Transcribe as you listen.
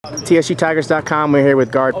TSUTigers.com. We're here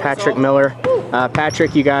with guard Patrick Miller.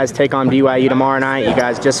 Patrick, you guys take on BYU tomorrow night. You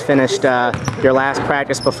guys just finished your last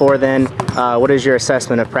practice before then. What is your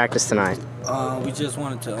assessment of practice tonight? We just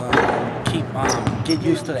wanted to get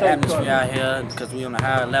used to the atmosphere out here because we're on a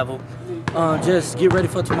higher level. Just get ready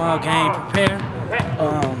for tomorrow's game, prepare.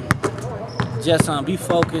 Just be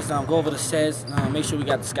focused, go over the sets, make sure we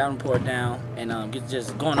got the scouting report down, and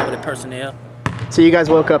just going over the personnel. So you guys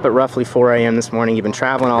woke up at roughly 4 a.m. this morning. You've been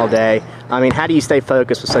traveling all day. I mean, how do you stay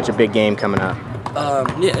focused with such a big game coming up?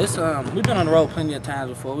 Yeah, we've been on the road plenty of times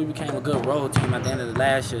before. We became a good road team at the end of the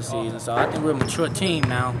last year's season, so I think we're a mature team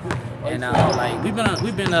now. And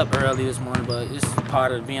we've been up early this morning, but it's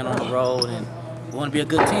part of being on the road. And we want to be a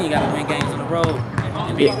good team. You got to win games on the road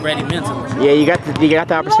and be ready mentally. Yeah, you got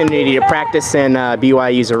the opportunity to practice in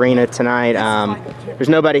BYU's arena tonight. There's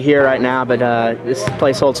nobody here right now, but this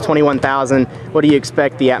place holds 21,000. What do you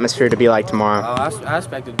expect the atmosphere to be like tomorrow? I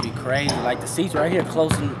expect it to be crazy. Like the seats right here, close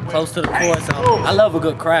to the court. So I love a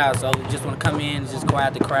good crowd. So we just want to come in, just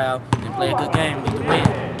quiet the crowd, and play a good game and get the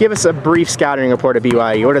win. Give us a brief scouting report of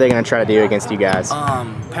BYU. What are they going to try to do against you guys?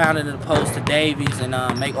 Pounding the post to Davies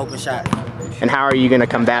and make open shots. And how are you going to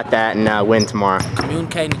combat that and win tomorrow?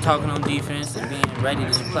 Communicating, talking on defense, and being ready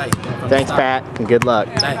to play. Thanks, Pat, and good luck.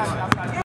 Thanks.